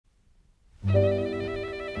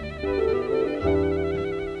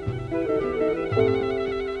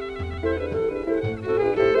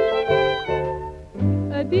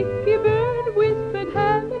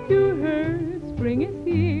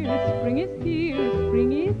here,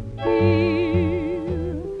 spring is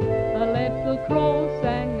here. A little crow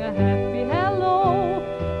sang a happy hello,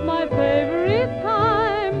 my favorite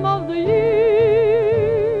time of the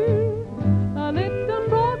year. A little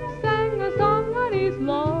frog sang a song on his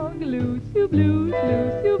log, loose you blues,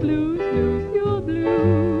 loose you blues, loose you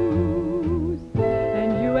blues. And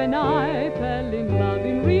you and I fell in love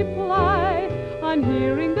in reply on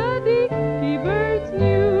hearing the dickey bird's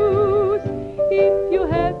news. If you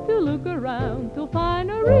have to look around to find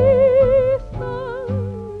a reason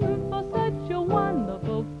for such a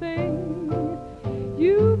wonderful thing,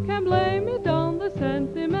 you can blame it on the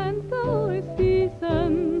sentimental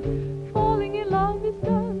season. Falling in love is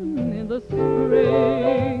done in the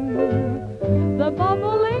spring. The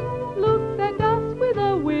bubbling looked at us with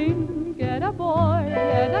a wink, at a boy,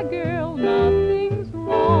 at a girl, nothing's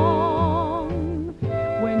wrong.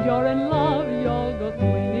 When you're in love, you'll go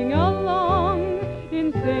swinging along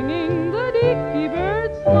in singing the dickey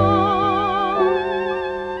bird song.